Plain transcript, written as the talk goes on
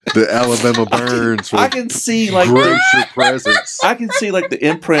The Alabama Burnz. I can see like grace your presence. I can see like the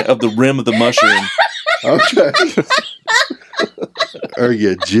imprint of the rim of the mushroom. Okay. Are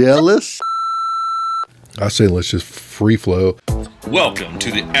you jealous? I say let's just free flow. Welcome to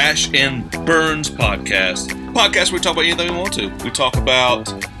the Ash and Burnz podcast. Podcast where we talk about anything we want to. We talk about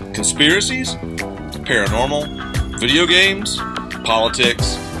conspiracies, paranormal, video games,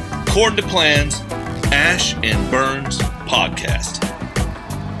 politics, according to plans. Ash and Burnz podcast.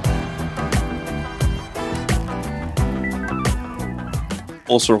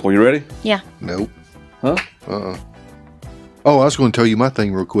 Full circle, you ready? Yeah. Nope. Huh? Oh, I was going to tell you my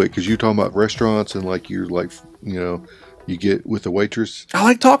thing real quick because you're talking about restaurants and like you're like, you know, you get with the waitress. I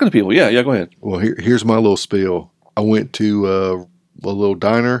like talking to people. Yeah, go ahead. Well, here's my little spiel. I went to a little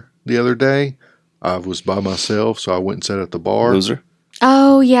diner the other day. I was by myself, so I went and sat at the bar. Loser.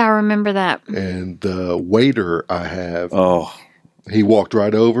 Oh, yeah, I remember that. And the waiter I have, Oh, he walked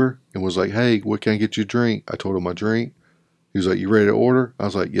right over and was like, "Hey, what can I get you a drink?" I told him my drink. He was like, "You ready to order?" I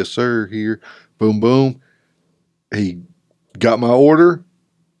was like, "Yes, sir." Here, boom, boom. He got my order,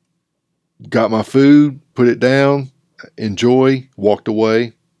 got my food, put it down, enjoy, walked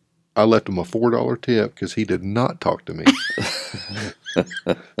away. I left him a $4 tip because he did not talk to me.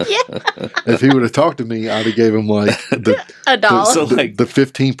 If he would have talked to me, I'd have gave him like a dollar. So like the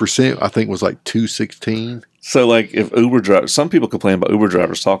 15%. I think was like $2.16. So, like, if Uber drivers, some people complain about Uber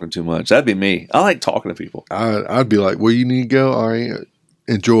drivers talking too much. That'd be me. I like talking to people. I'd be like, "Where you need to go? All right,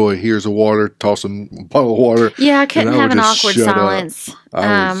 enjoy. Here's a water. Toss them a bottle of water." Yeah, I couldn't And I have would an just awkward shut up. silence.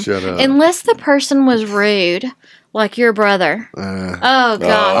 I would shut up. Unless the person was rude, like your brother. Oh,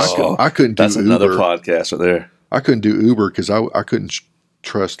 gosh. I couldn't do That's Uber. another podcast right there. I couldn't do Uber because I couldn't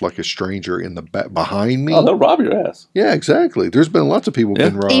trust like a stranger in the back behind me. Oh, they'll rob your ass. Yeah, exactly. There's been lots of people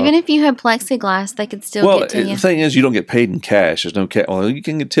been robbed. Even if you had plexiglass, they could still get to you. The thing is, you don't get paid in cash. There's no cash. Well, you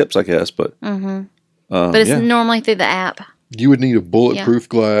can get tips, I guess, but But it's normally through the app. You would need a bulletproof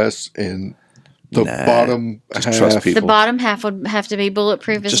glass and the bottom just half, trust people. The bottom half would have to be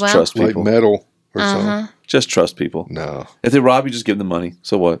bulletproof as Just well. trust like people. metal or something. Just trust people. No. If they rob you, just give them money.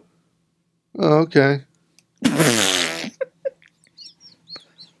 So what? Oh, okay.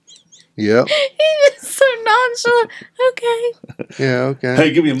 Yep. He's so nonchalant. Okay. Yeah. Okay.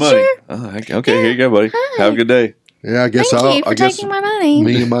 Hey, give me your money. Sure. Oh, okay, here you go, buddy. Hi. Have a good day. Yeah. I guess Thank you for I guess taking my money.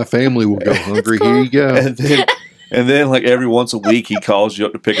 me and my family will go hungry. cool. Here you go. And then, like, every once a week, he calls you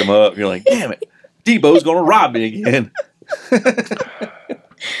up to pick him up. You're like, damn it, Debo's going to rob me again.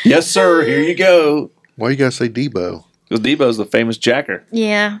 Yes, sir. Here you go. Why you gotta say Debo? Because Debo's the famous jacker.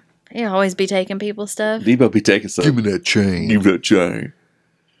 Yeah. He'll always be taking people's stuff. Debo be taking stuff. Give me that chain. Give me that chain.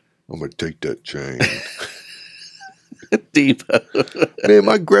 I'm gonna take that chain. Debo. Man,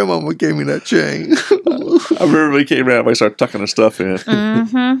 my grandmama gave me that chain. I remember when he came around, we started tucking her stuff in.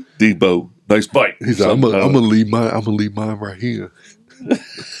 Mm-hmm. Debo, nice bite. He's like, I'm gonna leave mine right here.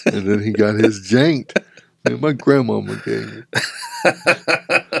 And then he got his janked. Man, my grandmama gave me.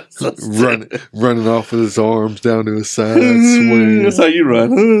 running off with his arms down to his side, swinging. That's how you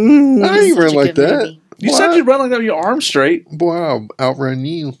run. I ain't run like that. movie. You said you'd run like that with your arms straight. Boy, I'll outrun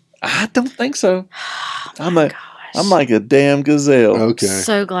you. I don't think so. I'm like a damn gazelle. Okay.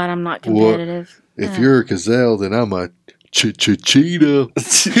 So glad I'm not competitive. If you're a gazelle, then I'm a cheetah. You'll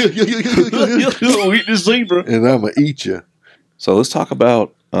eat the zebra. And I'm going to eat you. So let's talk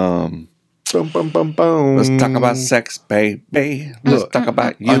about Bum, bum, bum, bum. let's talk about sex, baby. Let's talk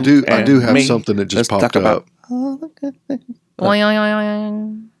about you. I do have me. something that just Let's popped talk up. Oing,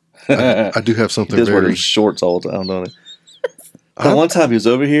 oing, oing. I do have He something does wear very... his shorts all the time, don't he? The one time he was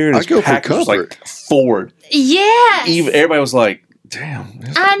over here and I his go for package was comfort. like forward. Yes. Even everybody was like, damn.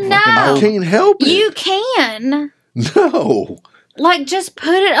 this I fucking know. I old. can't help it. You can. No. Like, just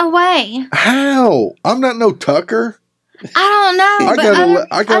put it away. How? I'm not no Tucker. I don't know. I but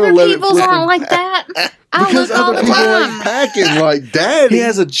gotta other let it people's flip. aren't like that. I Because look all other the people time. ain't packing like daddy. He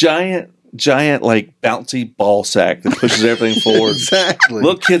has a giant, like bouncy ball sack that pushes everything forward. Exactly.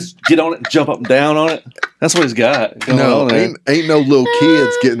 Little kids get on it and jump up and down on it. That's what he's got. going No, on there. ain't no little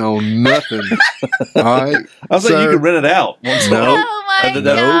kids getting on nothing. All right. I was like, you sir. could rent it out. Once in a while. Oh my That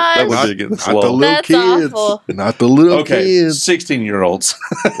gosh. would be getting Not the slow. little That's kids. awful. Not the little Okay, kids. 16-year-olds.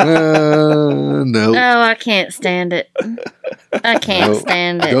 No. Oh, I can't stand it. I can't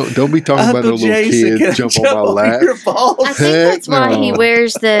stand it. Don't be talking about no little kids jump on my lap. Your balls. I think that's Heck why no. he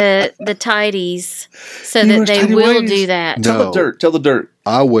wears the tighties so He that wears they tidy will whities? do that. No. Tell the dirt. Tell the dirt.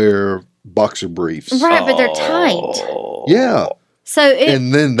 I wear boxer briefs. Right, but they're tight. Oh. Yeah. So it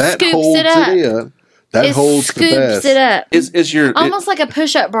And then that scoops holds it up. it in. That it holds the scoops best. it up. Is your Almost like a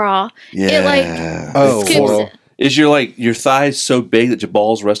push-up bra. yeah? It like Oh, scoops well, it. Is your thighs so big that your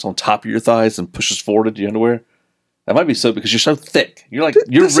balls rest on top of your thighs and pushes forward into your underwear? That might be so because you're so thick. You're like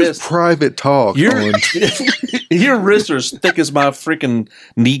your this wrist. Is private talk. Your wrists are as thick as my freaking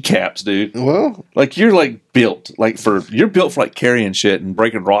kneecaps, dude. Well, like you're like built you're built for like carrying shit and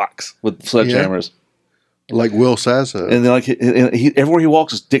breaking rocks with sledgehammers. Yeah. Like Will Sasso. And then everywhere he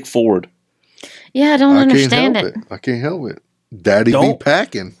walks is dick forward. Yeah, I don't understand it. I can't help it. Daddy be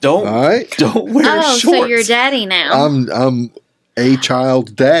packing. Don't wear shorts. So you're daddy now. I'm a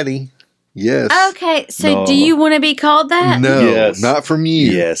child daddy. Yes. Okay, so do you want to be called that? No, yes. Not from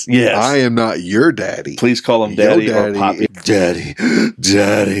you. Yes. I am not your daddy. Please call him daddy, daddy or poppy.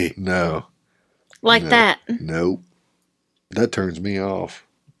 Daddy. No. Like that. Nope. That turns me off.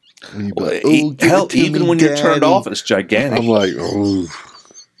 When you Well, even when you're turned off, it's gigantic. I'm like, oh.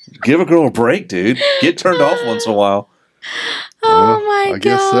 Give a girl a break, dude. Get turned off once in a while. Oh my I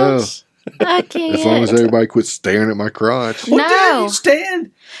guess so. I can't. As long as everybody quits staring at my crotch. No. What do you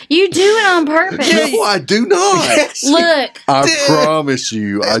stand? You do it on purpose. No, I do not. Look. I promise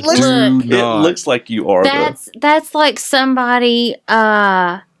you, I do not. It looks like you are. That's like somebody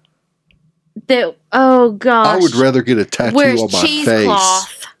that oh gosh. I would rather get a tattoo wears on my cheesecloth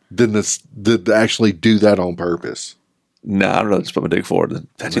face than to actually do that on purpose. No, I'd rather just put my dick forward than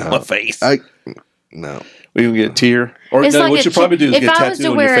tattoo on my face. No. We can get a tear. Or it's no, like what you probably do is get a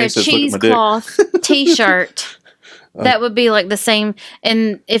tattoo on your face if I was to wear a cheesecloth t-shirt, that would be like the same.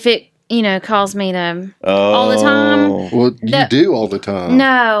 And if it, calls me to all the time. Well, you do all the time.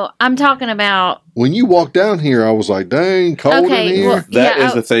 No, I'm talking about. When you walk down here, I was like, dang, cold in here. Well, that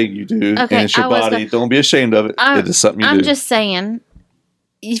is the thing you do. Okay, and it's your body. Don't be ashamed of it. It is something you do. I'm just saying,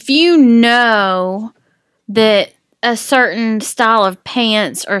 if you know that a certain style of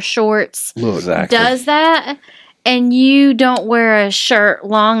pants or shorts does that, and you don't wear a shirt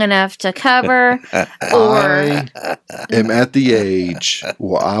long enough to cover, I am at the age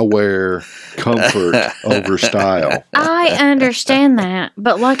where I wear comfort over style. I understand that,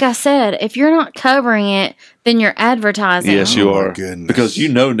 but like I said, if you're not covering it, then you're advertising. Yes, you are. Goodness. Because you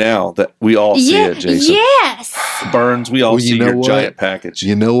know now that we all see it, Jason. Yes. Burnz, we all see your giant package.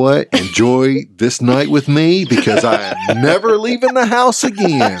 You know what? Enjoy this night with me because I am never leaving the house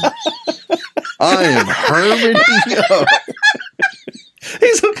again. I am hermiting up.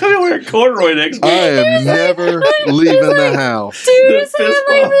 He's going to come in wearing corduroy next week. I am never leaving the house. Dude,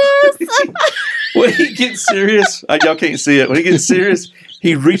 like this. When he gets serious, y'all can't see it. When he gets serious,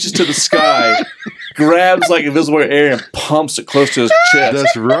 he reaches to the sky, grabs like invisible air, and pumps it close to his chest.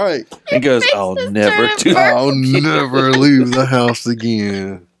 That's right. And goes, I'll never do that. I'll never leave the house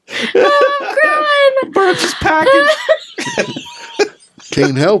again. Oh, I'm crying. Burnz is packing.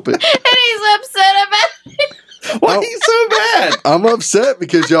 Can't help it. And he's upset about it. Why are you so mad? I'm upset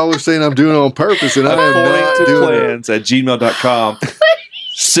because y'all are saying I'm doing it on purpose, and I am According not to doing plans at gmail.com.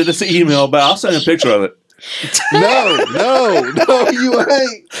 Send us an email about I'll send a picture of it. No, you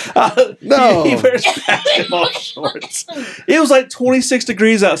ain't. No. He wears basketball shorts. It was like 26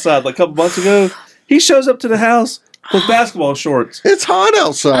 degrees outside like a couple months ago. He shows up to the house with basketball shorts. It's hot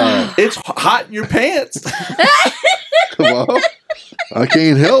outside. It's hot in your pants. Come on. I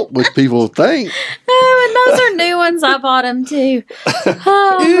can't help what people think. Oh, and those are new ones I bought him too.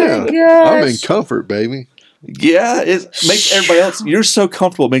 Oh my gosh. I'm in comfort, baby. Yeah, it makes everybody else. You're so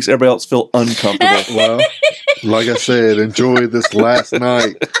comfortable, it makes everybody else feel uncomfortable. Well, like I said, enjoy this last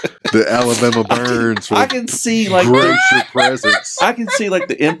night. The Alabama Burnz. I can see like grace your presence. I can see like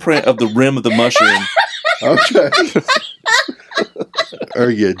the imprint of the rim of the mushroom. Okay. Are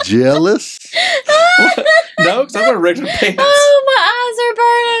you jealous? No, because I'm wearing regular pants. Oh, my eyes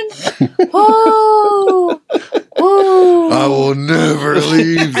are burning. Whoa. Whoa. I will never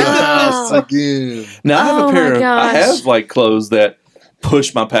leave the house again. Now I have a pair of I gosh. have like clothes that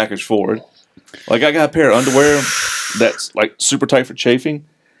push my package forward. Like I got a pair of underwear that's like super tight for chafing,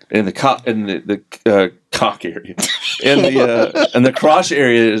 and the cock cock area, and the crotch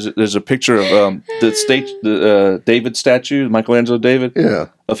area there's a picture of the David statue, Michelangelo David,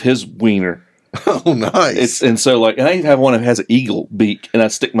 of his wiener. Oh, nice. And I have one that has an eagle beak, and I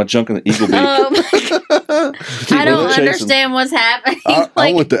stick my junk in the eagle beak. Oh my God. I don't understand what's happening.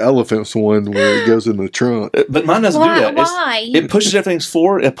 I want the elephant's one where it goes in the trunk. But mine doesn't do that. Why? It pushes everything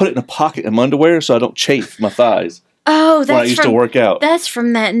forward. I put it in a pocket in my underwear so I don't chafe my thighs. Oh, that's when I used to work out. That's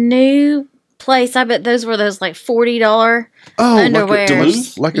from that new place. I bet those were those like $40 underwear.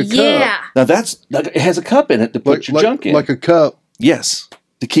 Like a cup. Yeah. Now it has a cup in it to put your junk in. Like a cup. Yes,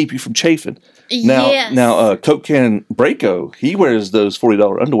 to keep you from chafing. Yes. Now, Coke Can Braco, he wears those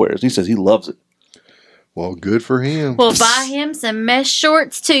 $40 underwears. He says he loves it. Well, good for him. Well, buy him some mesh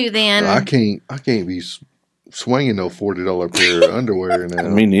shorts too. Then I can't be swinging no $40 pair of underwear now.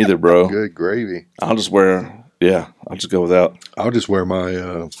 Me neither, bro. Good gravy. I'll just go without. I'll just wear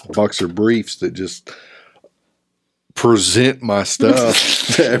my boxer briefs that just present my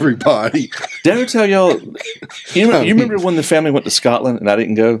stuff to everybody. Did I ever tell y'all? You remember when the family went to Scotland and I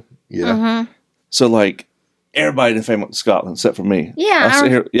didn't go? Yeah. Mm-hmm. So like everybody in the family went to Scotland except for me.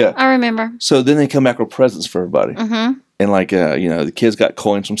 Yeah, I remember. So then they come back with presents for everybody, and like the kids got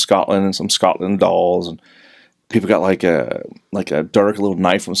coins from Scotland and some Scotland dolls, and people got like a dark little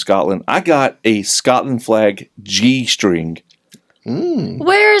knife from Scotland. I got a Scotland flag G-string.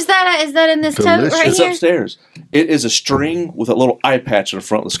 Where is that at? Is that in this tote right It's here? upstairs. It is a string with a little eye patch in the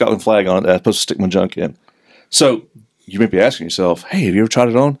front with the Scotland flag on it that I'm supposed to stick my junk in. So you may be asking yourself, hey, have you ever tried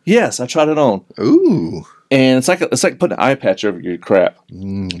it on? Yes, I tried it on. Ooh. And it's like putting an eye patch over your crap.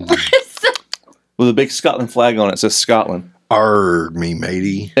 With a big Scotland flag on it. It says Scotland. Arg me,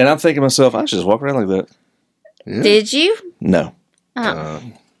 matey. And I'm thinking to myself, I should just walk around like that. Yeah. Did you? No. Oh.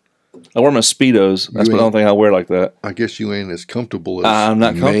 I wear my Speedos. That's the only thing I wear like that. I guess you ain't as comfortable as I'm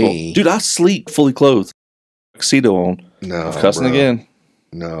not comfortable. me. Dude, I sleep fully clothed. Tuxedo on. No, I'm cussing bro. again.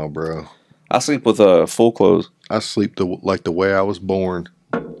 No, bro. I sleep with full clothes. I sleep like the way I was born.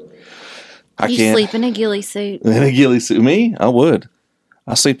 I You can't. sleep in a ghillie suit. In a ghillie suit. Me? I would.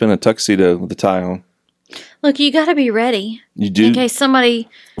 I sleep in a tuxedo with a tie on. Look, you got to be ready You do? in case somebody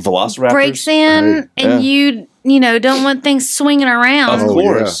Velociraptors? breaks in and you don't want things swinging around. Of Oh,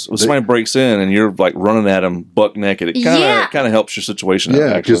 course. yeah. When somebody breaks in and you're like running at them buck naked, it kind of helps your situation out,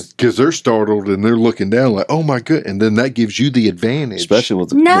 Yeah, actually. because they're startled and they're looking down like, oh my good, and then that gives you the advantage. Especially with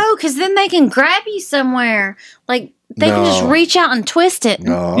the... No, because then they can grab you somewhere. Like, they can just reach out and twist it.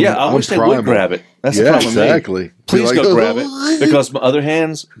 No, Yeah, I wish they would grab it. That's the problem with me. exactly. Please Be go like, grab it. Because my other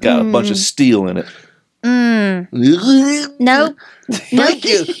hand's got a bunch of steel in it. Nope. Thank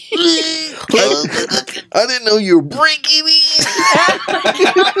you. I didn't know you were breaking me.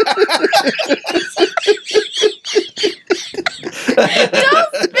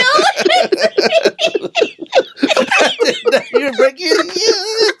 Don't spill it. You're breaking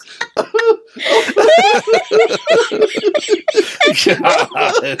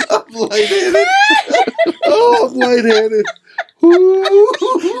I'm lightheaded. Oh, I'm lightheaded.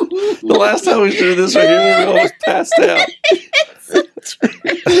 The last time we did this right here, we almost passed out.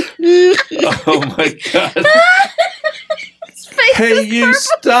 Oh my god. Hey, you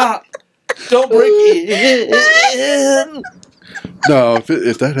stop. Don't break in. No,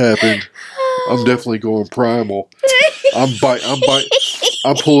 if that happened, I'm definitely going primal. I'm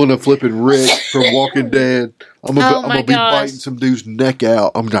pulling a flipping Rick from Walking Dead. I'm gonna be biting some dude's neck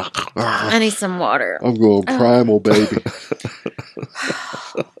out. I'm not. I need some water. I'm going primal, baby.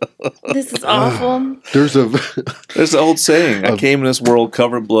 This is awful. There's the old saying, I came in this world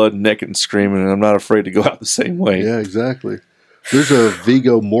covered in blood, naked and screaming, and I'm not afraid to go out the same way. Yeah, exactly. There's a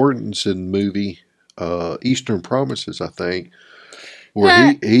Viggo Mortensen movie, Eastern Promises, I think,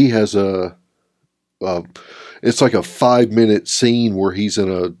 where he has it's like a 5-minute scene where he's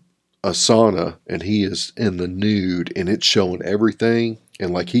in a sauna and he is in the nude and it's showing everything,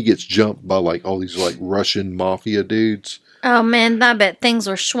 and like he gets jumped by like all these like Russian mafia dudes. Oh man, I bet things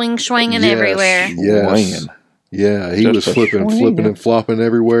were swinging everywhere. Yes. Yeah, he was flipping and flopping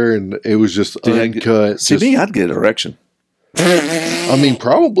everywhere, and it was just uncut. Me, I'd get an erection. I mean,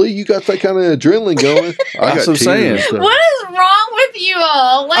 probably you got that kind of adrenaline going. I got what I'm saying. What is wrong with you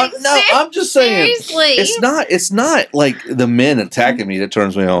all? Like, no, I'm just saying. Seriously, it's not like the men attacking me that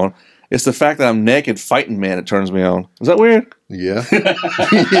turns me on. It's the fact that I'm naked fighting men that turns me on. Is that weird? Yeah.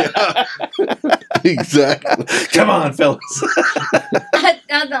 Yeah. Exactly. Come on, fellas.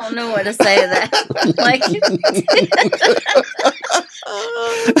 I don't know what to say to that. Like,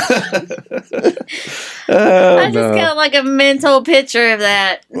 I just got like a mental picture of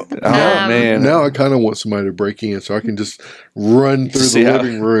that. Oh man! Now I kind of want somebody to break in so I can just run through the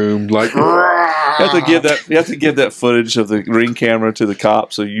living room like. You have to give that footage of the Ring camera to the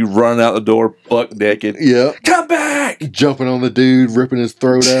cop, so you run out the door buck naked. Yeah. Come back! Jumping on the dude, ripping his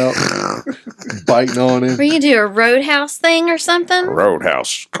throat out, biting on him. Were you do a Roadhouse thing or something?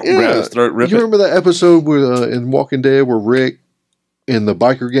 Roadhouse. Yeah. Grab his throat, rip you remember that episode where in Walking Dead where Rick and the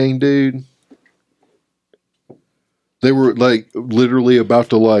biker gang dude? They were like literally about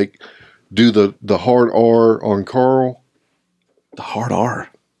to like do the hard R on Carl. The hard R.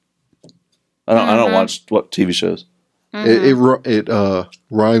 I don't watch what TV shows. It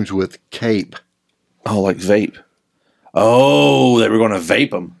rhymes with cape. Oh, like vape. Oh, they were going to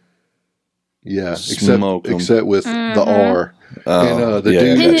vape them. Yeah, Smoke except with the R. Oh, And the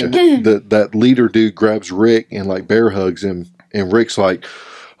dude, that leader dude grabs Rick and like bear hugs him, and Rick's like,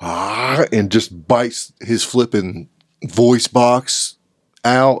 and just bites his flipping voice box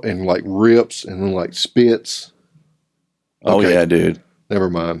out and like rips and then like spits. Oh yeah, dude. Never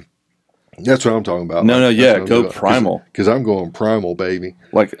mind. That's what I'm talking about. Go primal. Because I'm going primal, baby.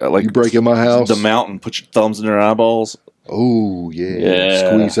 Like you break in my house. The mountain, put your thumbs in their eyeballs. Oh yeah.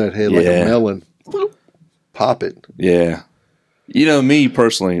 Squeeze that head like a melon. Pop it. Yeah. You know me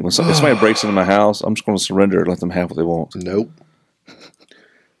personally, if somebody breaks into my house, I'm just going to surrender and let them have what they want.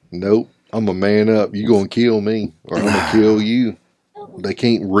 Nope. I'm a man up. You going to kill me or I'm going to kill you. They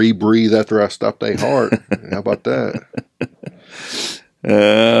can't rebreathe after I stop their heart. How about that?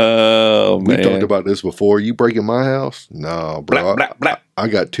 Oh, man. We talked about this before. You break in my house? No, bro. I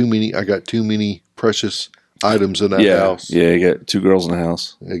got too many precious items in that house. Yeah, you got 2 girls in the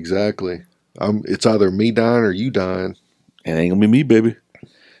house. Exactly. It's either me dying or you dying. It ain't gonna be me, baby.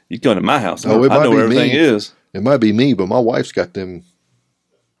 You going to my house? Oh, I know where everything is. It might be me, but my wife's got them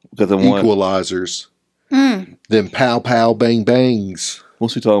equalizers. Them pow pow bang bangs.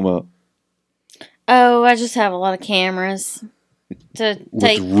 What's he talking about? Oh, I just have a lot of cameras to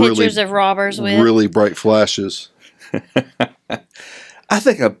take pictures of robbers with. Really bright flashes. I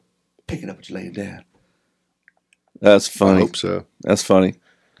think I'm picking up what you're laying down. That's funny. I hope so. That's funny.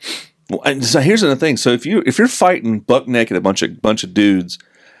 Well, and so here's the thing. So if you're fighting buck naked a bunch of dudes,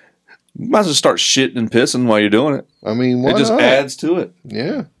 you might as well start shitting and pissing while you're doing it. I mean, why it just not? adds to it.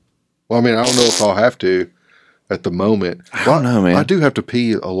 Yeah. Well, I mean, I don't know if I'll have to at the moment. I don't know, man. I do have to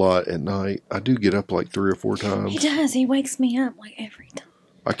pee a lot at night. I do get up like 3 or 4 times. He does. He wakes me up like every time.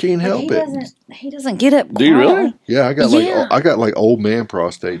 I can't help it. He doesn't get up. Do you really? Yeah, I got like old man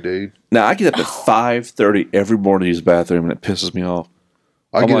prostate, dude. Now I get up at 5:30 every morning to use the bathroom, and it pisses me off.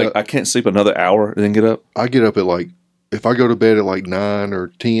 I can't sleep another hour and then get up. I get up at like, if I go to bed at like 9 or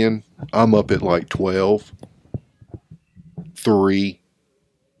 10, I'm up at like 12, 3.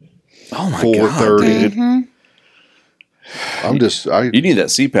 Oh my 4:30. God, dude. You need that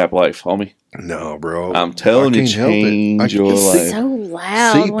CPAP life, homie. No, bro. I'm telling you, change your life. It's so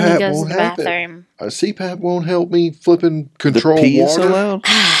loud when he goes to the bathroom. CPAP won't help me flipping control the pee water. Is so loud.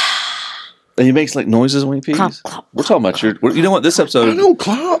 And he makes like noises when he pees. Clop, clop, We're talking about you know what? This episode. I don't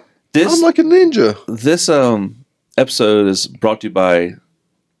clop. I'm like a ninja. This episode is brought to you by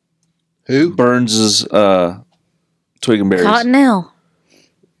who? Burnz's Twig and Berries. Cottonelle.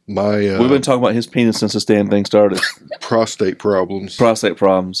 We've been talking about his penis since this damn thing started. Prostate problems.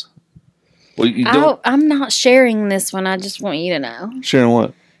 Well, I'm not sharing this one. I just want you to know. Sharing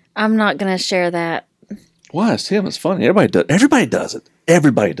what? I'm not going to share that. Why? It's him. It's funny. Everybody does it.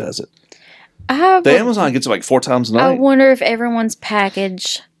 The Amazon gets it like 4 times a night. I wonder if everyone's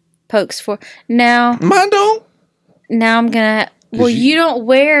package pokes for. Now. Mine don't. Now I'm going to. Well, you don't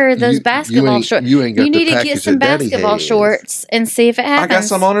wear those basketball shorts. You ain't got need to get some basketball shorts and see if it happens. I got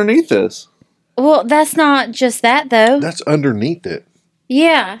some underneath this. Well, that's not just that, though. That's underneath it.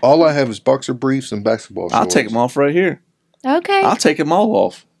 Yeah. All I have is boxer briefs and basketball shorts. I'll take them off right here. Okay. I'll take them all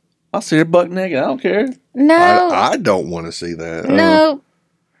off. I'll see her butt naked. I don't care. No. I don't want to see that. No.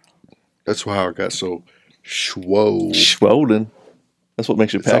 That's why I got so swole. Swollen. That's what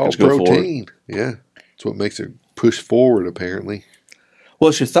makes your package go protein. Forward. Yeah. That's what makes it push forward, apparently. Well,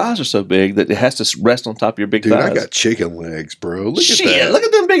 it's your thighs are so big that it has to rest on top of your big thighs. Dude, I got chicken legs, bro. Look at that. Look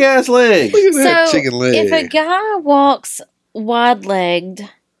at them big ass legs. Look at that chicken leg. If a guy walks wide-legged,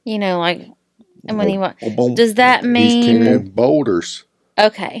 you know, like, and when he walks, does that mean... He's carrying boulders.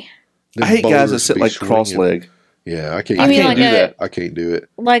 Okay. I hate guys that sit like cross-legged. Yeah, I can't do that. I can't do it.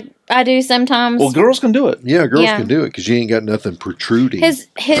 Like I do sometimes. Well, girls can do it. Yeah, girls can do it because you ain't got nothing protruding.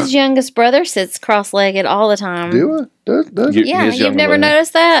 His youngest brother sits cross-legged all the time. Do it? Does yeah, you've never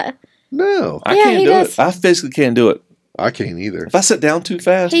noticed that? No. I can't do it. I physically can't do it. I can't either. If I sit down too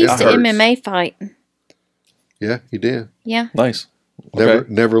fast, he used to MMA fight. Yeah, he did. Yeah. Nice.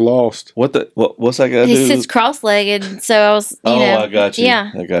 Never lost. What's that got to do? He sits cross-legged, so I was, you know. I got you.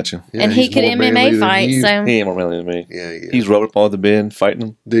 Yeah. I got you. Yeah, and he could MMA fight, so. He ain't more manly than me. Yeah. He's rubbing up on the bin, fighting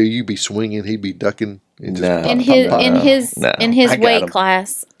him. Dude, you be swinging, he'd be ducking. In his weight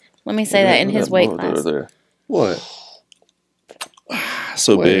class. Let me say that, in his weight class. What?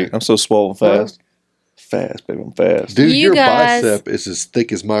 So big. I'm so swollen fast. Fast, baby. I'm fast. Dude, your bicep is as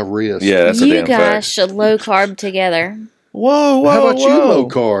thick as my wrist. Yeah, that's a damn fact. You guys should low carb together. Whoa. How about you low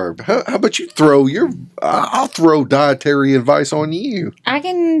carb? How about you throw I'll throw dietary advice on you. I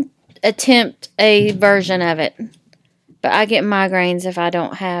can attempt a version of it, but I get migraines if I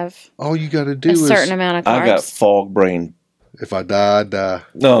don't have all you got to do is a certain amount of carbs. I got fog brain. If I die, I die.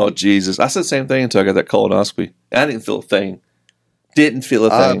 No, Jesus. I said the same thing until I got that colonoscopy. I didn't feel a thing. Didn't feel a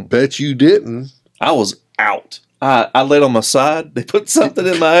thing. I bet you didn't. I was out. I laid on my side. They put something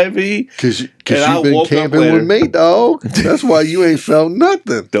in my IV. Because you've been camping with me, dog. That's why you ain't felt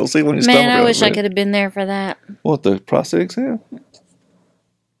nothing. Don't see when you Man, I wish I could have been there for that. What, the prostate exam?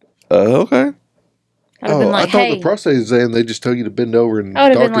 Okay. I thought the prostate exam, they just tell you to bend over and I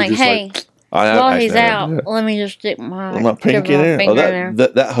would have been like, hey, while he's out, let me just stick my pinky in there.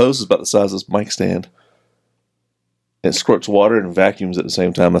 That hose is about the size of this mic stand. It squirts water and vacuums at the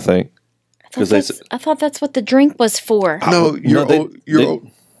same time, I think. I thought that's what the drink was for. No, go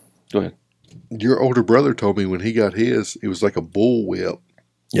ahead. Your older brother told me when he got his, it was like a bull whip.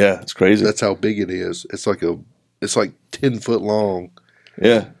 Yeah, it's crazy. That's how big it is. It's like 10 foot long.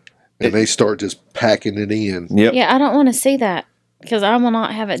 Yeah. And they start just packing it in. Yep. Yeah, I don't want to see that because I will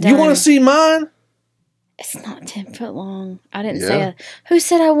not have it done. You want to see mine? It's not 10 foot long. I didn't say that. Who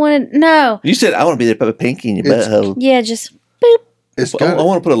said I wanted? No. You said I want to be there, put a pinky in your butthole. Yeah, just boop. I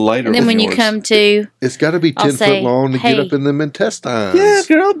want to put a lighter. And then when you come to, it's got to be 10 foot long to get up in them intestines. Yeah,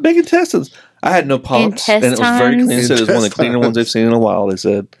 girl, big intestines. I had no polyps, and it was very clean. They said it was one of the cleaner ones they've seen in a while. They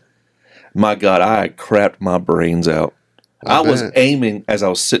said, "My God, I crapped my brains out. I was aiming as I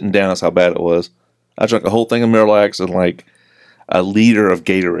was sitting down. That's how bad it was. I drank a whole thing of Miralax and like a liter of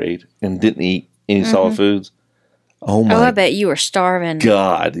Gatorade and didn't eat any solid foods. Oh my! I bet you were starving.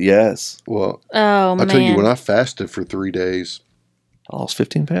 God, yes. Well, I'll tell you, when I fasted for 3 days, I lost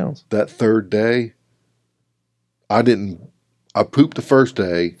 15 pounds. That third day, I pooped the first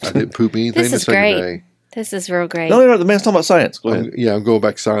day. I didn't poop anything the second day. This is real great. No, the man's talking about science. Go ahead. I'm going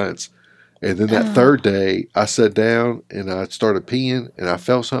back to science. And then that third day, I sat down and I started peeing and I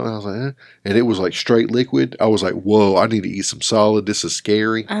felt something. I was like, eh. And it was like straight liquid. I was like, whoa, I need to eat some solid. This is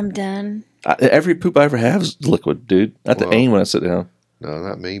scary. I'm done. Every poop I ever have is liquid, dude. I have to aim when I sit down. No,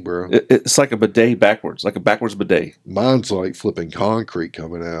 not me, bro. It's like a bidet backwards, like a backwards bidet. Mine's like flipping concrete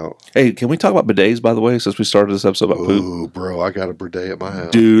coming out. Hey, can we talk about bidets, by the way, since we started this episode about poop? Oh, bro, I got a bidet at my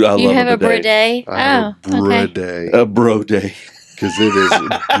house. Dude, I love a bidet. You have a bidet? I have a bidet. A bro day. Because it is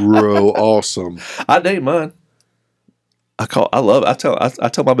bro awesome. I date mine. I love it. I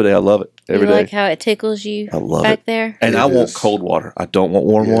tell my bidet I love it every day. You like how it tickles you back there? And I want cold water. I don't want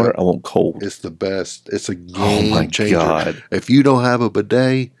warm water. I want cold. It's the best. It's a game changer. God. If you don't have a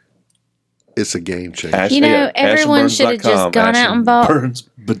bidet, it's a game changer. Everyone should have just gone out and bought Burnz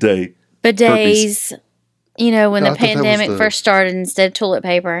bidet. Bidets. When the pandemic first started, instead of toilet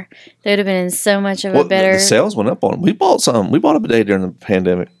paper, they would have been in so much of a better. The sales went up on them. We bought some. We bought a bidet during the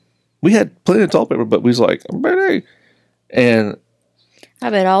pandemic. We had plenty of toilet paper, but we was like, a bidet. And I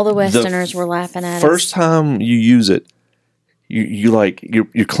bet all the Westerners were laughing at us. First time you use it,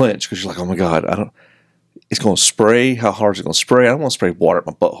 you clench because you're like, oh my God, it's going to spray. How hard is it going to spray? I don't want to spray water at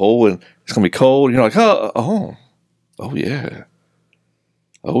my butthole and it's going to be cold. And you're like, oh yeah.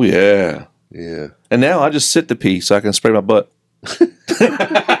 Oh yeah. Yeah. And now I just sit to pee so I can spray my butt.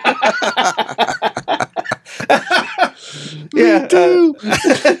 Me too.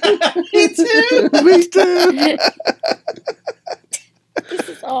 Me too. Me too. This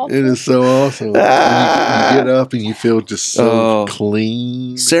is awesome. It is so awesome. You get up and you feel just so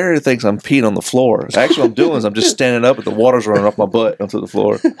clean. Sarah thinks I'm peeing on the floor. Actually, what I'm doing is I'm just standing up and the water's running off my butt onto the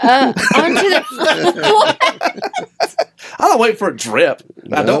floor. Onto the floor. I don't wait for it to drip.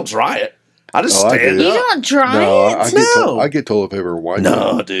 No. I don't dry it. I just stand up. You don't dry it? I get toilet paper and wipe it.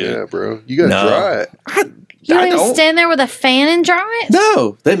 No, dude. Yeah, bro. You got to dry it. You don't even stand there with a fan and dry it?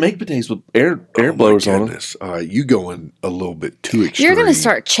 No. They make bidets with air blowers on them. All right, you going a little bit too extreme. You're going to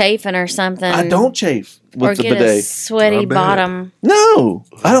start chafing or something. I don't chafe with the bidet. Or get a sweaty bottom. No.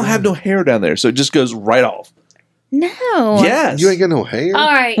 I don't have no hair down there, so it just goes right off. No. Yes. You ain't got no hair?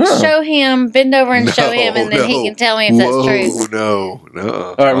 All right, show him. Bend over and show him, and then he can tell me if that's true. No.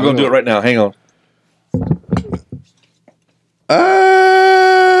 All right, we're going to do it right now. Hang on.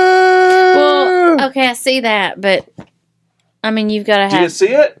 Well, okay, I see that, but I mean, you've got to have. Do you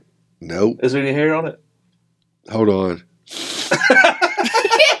see it? Nope. Is there any hair on it? Hold on.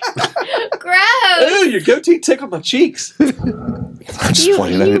 Gross. Ooh, your goatee tickled my cheeks. I'm just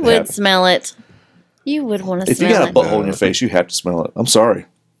playing. You would smell it. You would want to smell it. If you got a butthole in your face, you have to smell it. I'm sorry.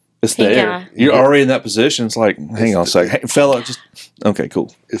 It's there. You're already in that position. It's like, hang on a second. Hey, fella, just... Okay,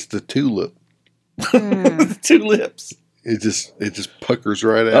 cool. It's the tulip. The two lips. It just puckers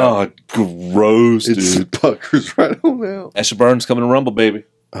right out. Oh, gross, dude. It puckers right on out. Ash and Burnz coming to Rumble, baby.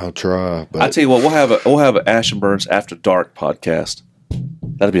 I'll try. But I tell you what, we'll have an Ash and Burnz After Dark podcast.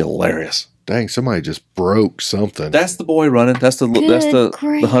 That'd be hilarious. Dang, somebody just broke something. That's the boy running. That's the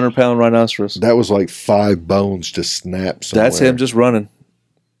 100-pound rhinoceros. That was like 5 bones just snapped somewhere. That's him just running.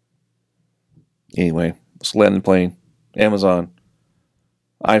 Anyway, let's land the plane. Amazon,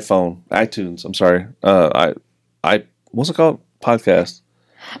 iPhone, iTunes. I'm sorry. what's it called? Podcast.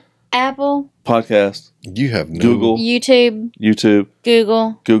 Apple. Podcast. You have no Google. YouTube.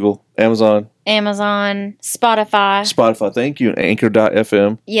 Google. Amazon. Spotify. Thank you. And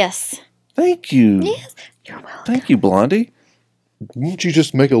Anchor.fm. Yes. Thank you. Yes. You're welcome. Thank you, Blondie. Won't you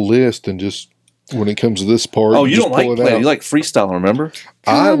just make a list and just when it comes to this part? Oh, you just don't like pull it playing. out? You like freestyle, remember?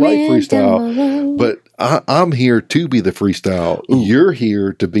 I like Comment down below. freestyle, but I'm here to be the freestyle. Ooh. You're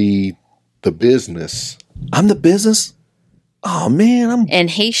here to be the business. I'm the business. Oh, man. And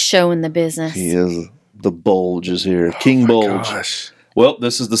he's showing the business. He is. The Bulge is here. King Bulge. Gosh. Well,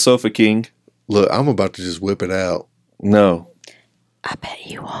 this is the Sofa King. Look, I'm about to just whip it out. No. I bet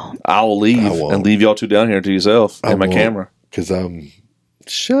you won't. I'll leave I won't. and leave y'all two down here to yourself and my camera. Because I'm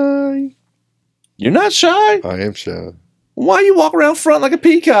shy. You're not shy. I am shy. Why you walk around front like a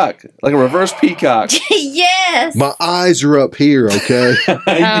peacock? Like a reverse peacock. Yes. My eyes are up here, okay? Your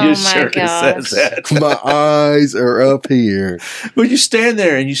my shirt gosh. says that. My eyes are up here. But you stand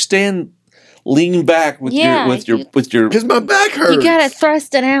there and you stand lean back with your Because my back hurts. You gotta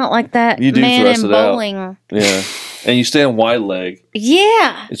thrust it out like that You do man thrust in it out. bowling. yeah. And you stand wide leg.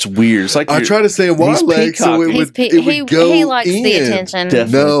 Yeah. It's weird. It's like I try to stand wide he's leg so it peacocking. would go he likes the in. attention.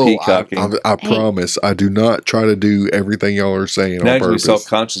 Definitely No, peacocking. I promise. I do not try to do everything y'all are saying now on he's gonna be purpose.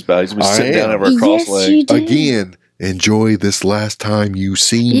 self-conscious about it. He's gonna be I sitting down am. over a cross Yes, leg. you do. Again, enjoy this last time you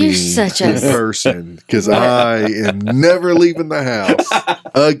see You're me such in a- person because I am never leaving the house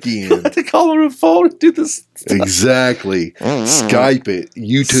again. They call him a phone to do this. Exactly. Skype it.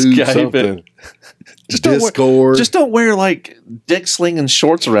 YouTube Skype something. it. Just don't Discord. Just don't wear like dick slinging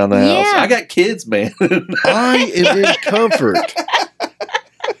shorts around the house. Yeah. I got kids, man. I am in comfort.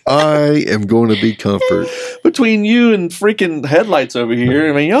 I am going to be comfort. Between you and freaking headlights over here,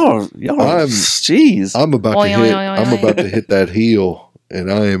 I mean, y'all are, jeez. I'm about Oy, to oy, hit. oy, oy, I'm oy. about to hit that heel,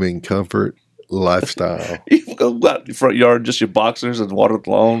 and I am in comfort lifestyle. You go out in the front yard, just your boxers and water the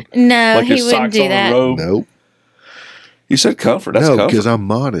lawn. No, Like your he wouldn't socks do on that. a robe. Nope. You said comfort. That's No, comfort. because I'm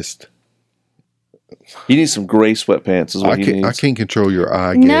modest. He needs some gray sweatpants is what he needs. I can't control your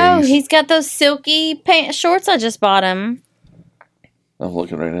eye gaze. No, he's got those silky pants shorts I just bought him. I'm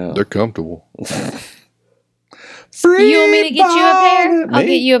looking right now. They're comfortable. Free You want me to get you a pair? body. I'll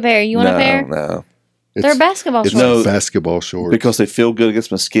get you a pair. You want no, a pair? No, They're basketball It's shorts. No. basketball shorts. because they feel good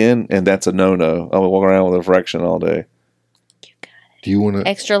against my skin, and that's a no-no. I will walk around with a fraction all day. do you want to?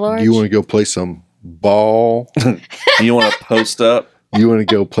 Extra large. Do you want to go play some ball? You want to post up? You want to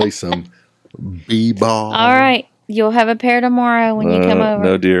go play some b-ball? All right. You'll have a pair tomorrow when you come over.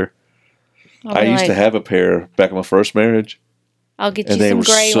 No, dear. I'll I be used to like, have a pair back in my first marriage, I'll get and you they some were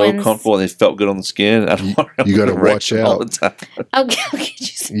gray so ones. comfortable and they felt good on the skin. You gotta watch all out. the time. I'll get you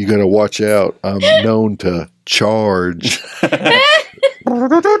some. You got to watch out. I'm known to charge.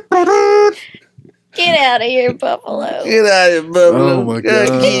 Get out of here, Buffalo. Get out of here, Buffalo. Oh my God.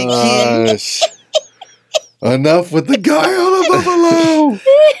 gosh! Enough with the guy on the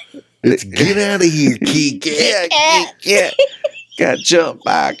buffalo. It's get out of here, Keek. Yeah. Got jumped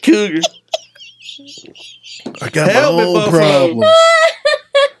by a cougar. I got Help my me, own Buffalo. problems.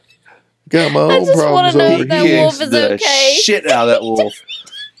 Got my I own just wanna problems know over if that here. wolf is the okay. shit out of that wolf.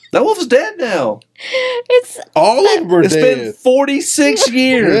 That wolf is dead now. It's All of them are It's been dead. 46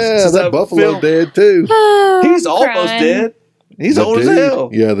 years. Yeah, since that buffalo film. dead too. He's almost crying. dead. He's The old as dude. hell.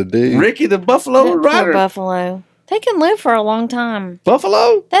 Yeah, the dude. Ricky the Buffalo That poor Rider. Buffalo. They can live for a long time.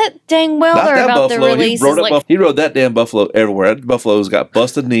 Buffalo? That dang well Not they're that about buffalo. the release is like He rode that damn buffalo everywhere. That buffalo's got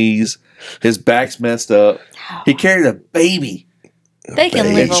busted knees. His back's messed up. He carried a baby they can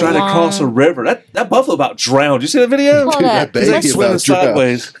Baby. live and a tried to cross a long. river. That buffalo about drowned. You see that video? Hold Dude, up. that baby That's swimming about drowned.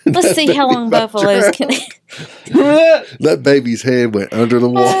 sideways. Let's see how long about buffaloes can. Remember that? That baby's head went under the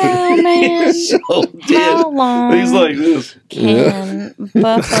water. Oh man, So how dead. long He's like this. can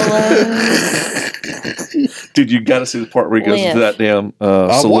buffaloes? Dude, you got to see the part where he goes Live. into that damn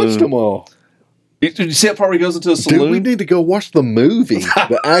I saloon. watched them all. Did you see that part where he goes into a Dude, saloon? we need to go watch the movie.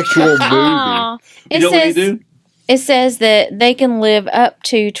 The actual movie. Aw. you It know what he says do? it says that they can live up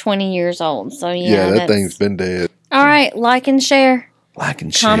to 20 years old. So yeah, Yeah, that that's- thing's been dead. All right, like and share. Like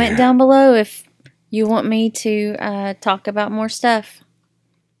and share. Comment down below if you want me to talk about more stuff.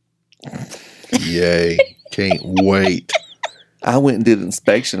 Yay. Can't wait. I went and did an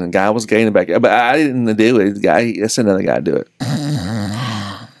inspection, and the guy was gaining back. But I didn't do it. The guy, that's another guy to do it.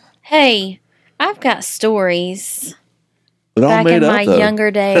 Hey, I've got stories But all back made in up, my though. younger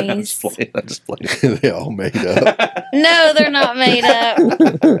I'm days. just playing. I'm just playing. They all made up. No, they're not made up.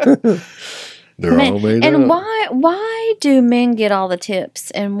 They're all made And up. why do men get all the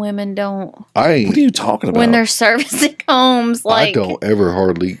tips and women don't I What are ain't. you talking about? when they're servicing homes? I Like don't ever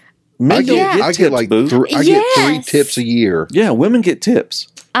hardly. I get like I get 3 tips a year. Yeah, women get tips.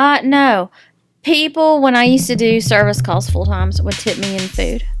 No. People, when I used to do service calls full time, would tip me in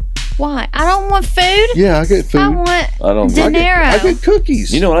food. Why? I don't want food. Yeah, I get food. I want dinero. I get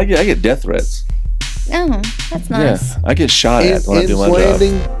cookies. You know what I get? I get death threats. Oh, that's nice. Yeah, I get shot at when I do my job.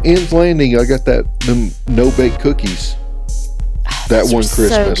 Ends Landing, I got them no-bake cookies. That one Christmas.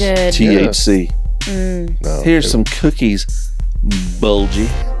 So good. THC. No, here's some cookies, Bulge.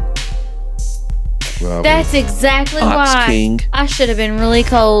 Well, that's exactly why King. I should have been really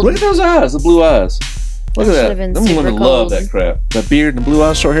cold. Look at those eyes, the blue eyes. Look at that. Them women love that crap. That beard and the blue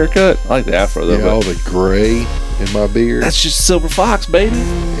eyes, short haircut. I like the afro though. Yeah, all the gray in my beard. That's just silver fox, baby.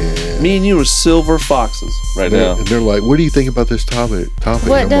 Yeah. Me and you are silver foxes now. And they're like, "What do you think about this topic?"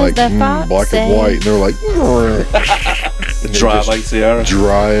 What does the fox black say? and white. And they're like, dry like Sierra.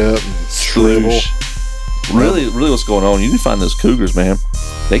 Dry up and shrivel. Really, what's going on? You need to find those cougars, man.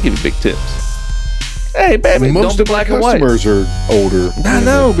 They give you big tips. Hey, baby, most of my customers are older. I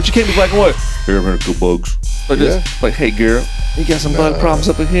know, but you can't be black and white. Here, I'm here to go bugs. Like this. Like, hey, girl, you got some bug problems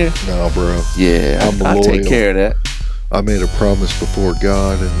up in here? No, bro. Yeah, I'll take care of that. I made a promise before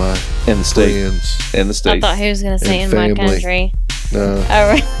God and my friends. And the state. I thought he was going to say in my country. No. All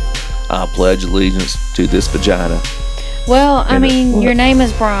right. I pledge allegiance to this vagina. Well, I mean, your name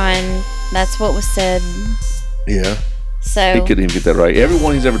is Brian. That's what was said. Yeah. So he couldn't even get that right.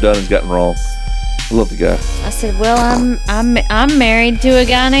 Everyone he's ever done has gotten wrong. I love the guy. I said, well, I'm married to a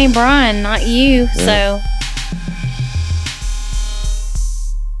guy named Brian, not you. Yeah. So